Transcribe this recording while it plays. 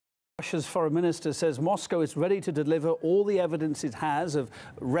Russia's foreign minister says Moscow is ready to deliver all the evidence it has of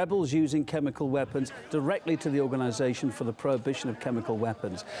rebels using chemical weapons directly to the Organisation for the Prohibition of Chemical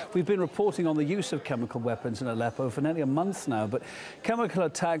Weapons. We've been reporting on the use of chemical weapons in Aleppo for nearly a month now, but chemical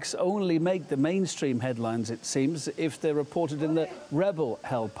attacks only make the mainstream headlines, it seems, if they're reported in the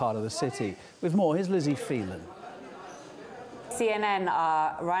rebel-held part of the city. With more, here's Lizzie Phelan. CNN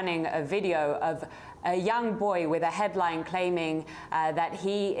are running a video of a young boy with a headline claiming that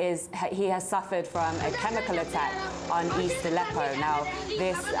he has suffered from a chemical attack on East Aleppo. Now,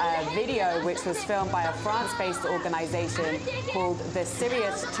 this video, which was filmed by a France-based organisation called the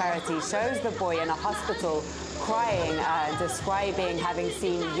Sirius Charity, shows the boy in a hospital crying, describing having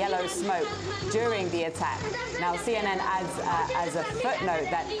seen yellow smoke during the attack. Now, CNN adds as a footnote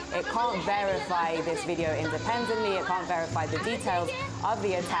that it can't verify this video independently, it can't verify the details of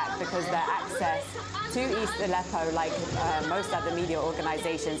the attack because their access to East Aleppo, like most other media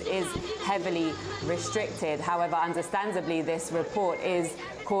organizations, is heavily restricted. However, understandably, this report is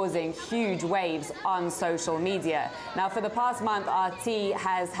causing huge waves on social media. Now, for the past month, RT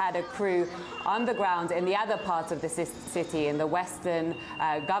has had a crew on the ground in the other parts of the city, in the western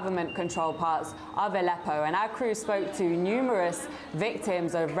government-controlled parts of Aleppo. And our crew spoke to numerous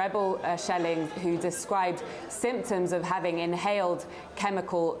victims of rebel shelling who described symptoms of having inhaled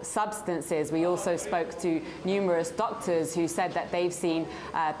chemical substances. We also spoke to numerous doctors who said that they've seen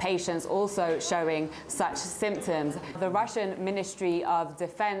patients also showing such symptoms. The Russian Ministry of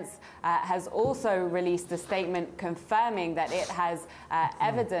Defense has also released a statement confirming that it has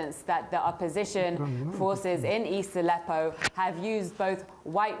evidence that the opposition forces in East Aleppo have used both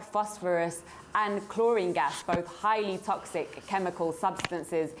white phosphorus and chlorine gas, both highly toxic chemical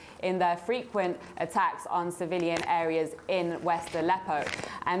substances, in their frequent attacks on civilian areas in West Aleppo.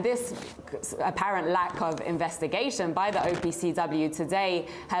 And this apparent lack of investigation by the OPCW today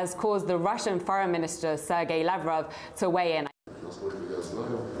has caused the Russian Foreign Minister, Sergei Lavrov, to weigh in.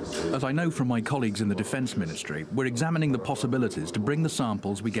 As I know from my colleagues in the Defence Ministry, we're examining the possibilities to bring the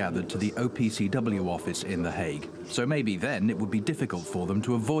samples we gathered to the OPCW office in The Hague. So maybe then it would be difficult for them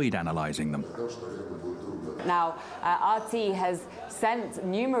to avoid analysing them. Now, RT has sent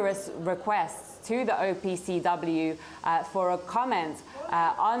numerous requests to the OPCW for a comment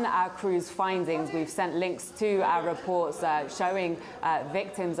on our crew's findings. We've sent links to our reports showing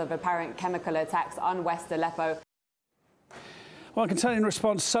victims of apparent chemical attacks on West Aleppo. Well, I can tell you in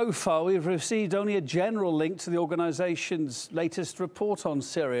response so far, we've received only a general link to the organisation's latest report on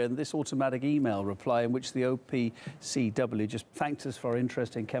Syria and this automatic email reply in which the OPCW just thanked us for our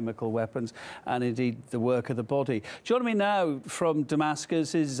interest in chemical weapons and indeed the work of the body. Joining me now from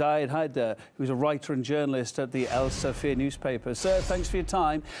Damascus is Zayed Haider, who's a writer and journalist at the El Safir newspaper. Sir, thanks for your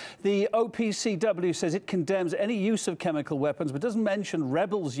time. The OPCW says it condemns any use of chemical weapons but doesn't mention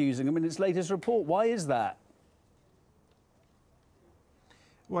rebels using them in its latest report. Why is that?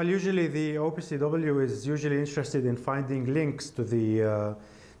 Well, usually the OPCW is usually interested in finding links to the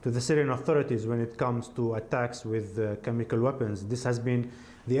Syrian authorities when it comes to attacks with chemical weapons. This has been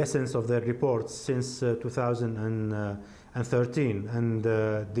the essence of their reports since 2013 and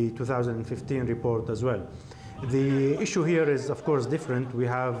the 2015 report as well. The issue here is, of course, different. We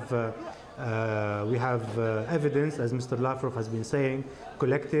have evidence, as Mr. Lavrov has been saying,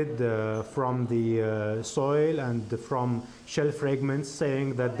 collected from the soil and from shell fragments,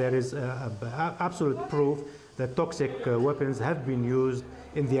 saying that there is absolute proof that toxic weapons have been used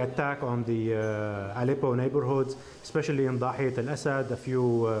in the attack on the Aleppo neighborhoods, especially in Dahiyat al-Assad a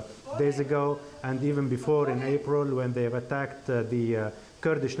few days ago, and even before in April when they have attacked the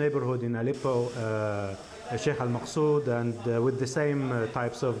Kurdish neighborhood in Aleppo, Sheikh al-Maqsood, and with the same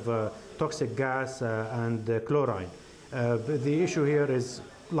types of toxic gas and chlorine. The issue here is,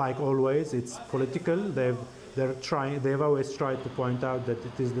 like always, it's political. They've always tried to point out that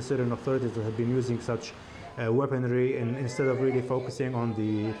it is the Syrian authorities that have been using such weaponry instead of really focusing on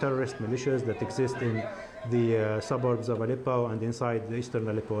the terrorist militias that exist in the suburbs of Aleppo and inside the eastern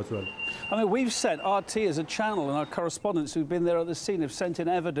Aleppo as well. I mean, we've sent RT as a channel, and our correspondents who've been there at the scene have sent in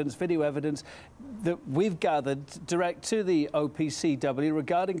evidence, video evidence, that we've gathered direct to the OPCW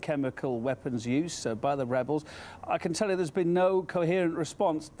regarding chemical weapons use by the rebels. I can tell you there's been no coherent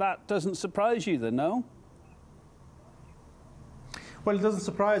response. That doesn't surprise you then, no? Well, it doesn't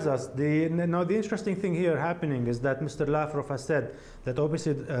surprise us. The interesting thing here happening is that Mr. Lavrov has said that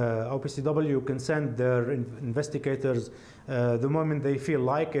OPCW can send their investigators the moment they feel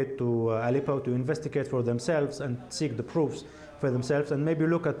like it to Aleppo to investigate for themselves and seek the proofs for themselves and maybe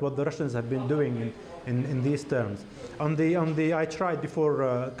look at what the Russians have been doing in these terms. I tried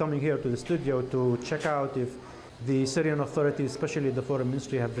before coming here to the studio to check out if the Syrian authorities, especially the foreign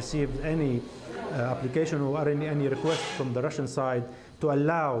ministry, have received any application or any request from the Russian side to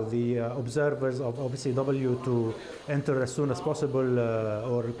allow the observers of OPCW to enter as soon as possible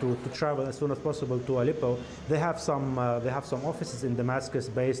or to travel as soon as possible to Aleppo. They have some offices in Damascus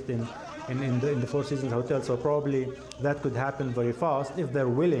based in the Four Seasons Hotel, so probably that could happen very fast if they're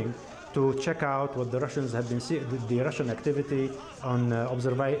willing to check out what the Russians have been seeing, the Russian activity on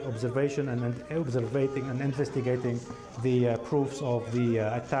observation and observating and investigating the proofs of the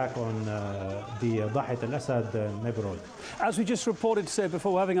attack on the Dahit al-Assad neighborhood. As we just reported today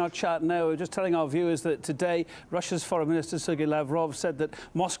before having our chat now, we're just telling our viewers that today Russia's Foreign Minister Sergei Lavrov said that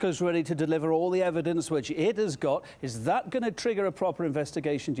Moscow's ready to deliver all the evidence which it has got. Is that going to trigger a proper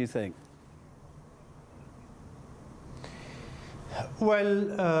investigation, do you think?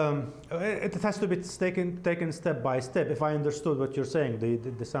 Well, it has to be taken step by step. If I understood what you're saying,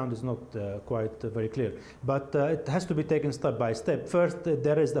 the sound is not quite very clear. But it has to be taken step by step. First,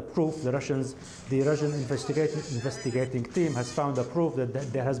 there is the proof. The Russian investigating team has found a proof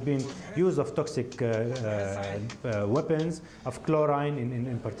that there has been use of toxic weapons, of chlorine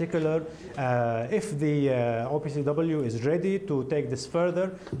in particular. If the OPCW is ready to take this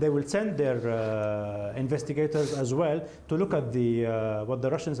further, they will send their investigators as well to look at what the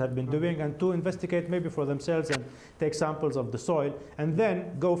Russians have been doing and to investigate maybe for themselves and take samples of the soil and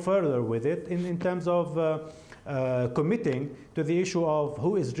then go further with it in terms of committing to the issue of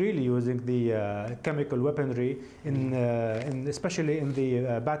who is really using the chemical weaponry, especially in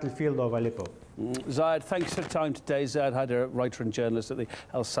the battlefield of Aleppo. Zayed, thanks for the time today. Zayed Haider, writer and journalist at the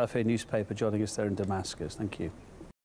El Safi newspaper, joining us there in Damascus. Thank you.